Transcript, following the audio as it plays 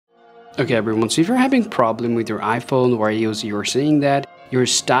Okay everyone, so if you're having problem with your iPhone where you're seeing that your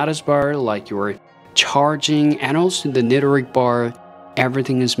status bar, like your charging and also the network bar,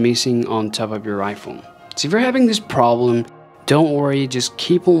 everything is missing on top of your iPhone. So if you're having this problem, don't worry, just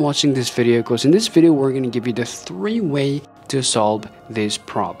keep on watching this video, because in this video we're going to give you the 3-way to solve this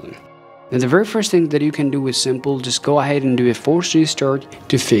problem. Now the very first thing that you can do is simple. Just go ahead and do a force restart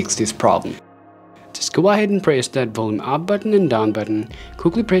to fix this problem. Just go ahead and press that volume up button and down button,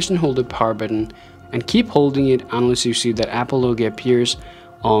 quickly press and hold the power button, and keep holding it unless you see that Apple logo appears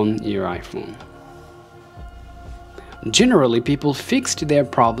on your iPhone. Generally, people fixed their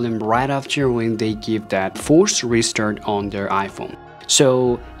problem right after when they give that forced restart on their iPhone.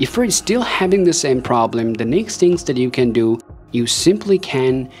 So if you're still having the same problem, the next things that you can do, you simply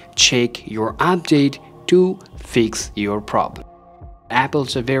can check your update to fix your problem.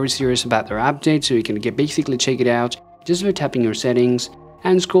 Apple's are very serious about their update, so you can basically check it out just by tapping your settings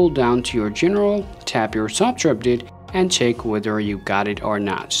and scroll down to your general, tap your software update and check whether you got it or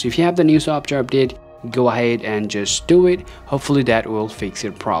not. So if you have the new software update, go ahead and just do it. Hopefully that will fix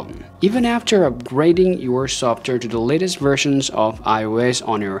your problem. Even after upgrading your software to the latest versions of iOS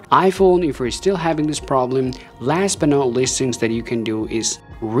on your iPhone, if you're still having this problem, last but not least things that you can do is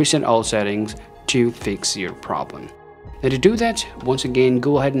reset all settings to fix your problem. Now to do that, once again,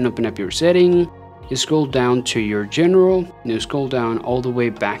 go ahead and open up your setting. You scroll down to your general, you scroll down all the way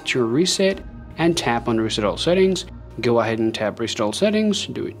back to your reset and tap on reset all settings. Go ahead and tap reset all settings,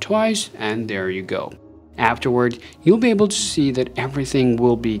 do it twice, and there you go. Afterward, you'll be able to see that everything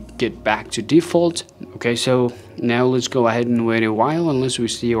will get back to default. Okay, so now let's go ahead and wait a while unless we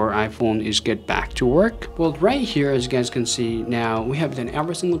see our iPhone is get back to work. Well, right here, as you guys can see, now we have done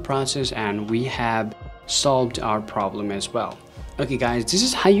every single process and we have solved our problem as well. Okay guys, this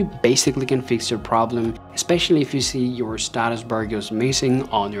is how you basically can fix your problem, especially if you see your status bar goes missing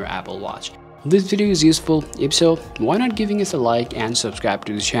on your Apple Watch. This video is useful. If so, why not giving us a like and subscribe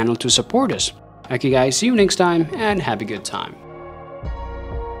to the channel to support us. Okay guys, see you next time and have a good time.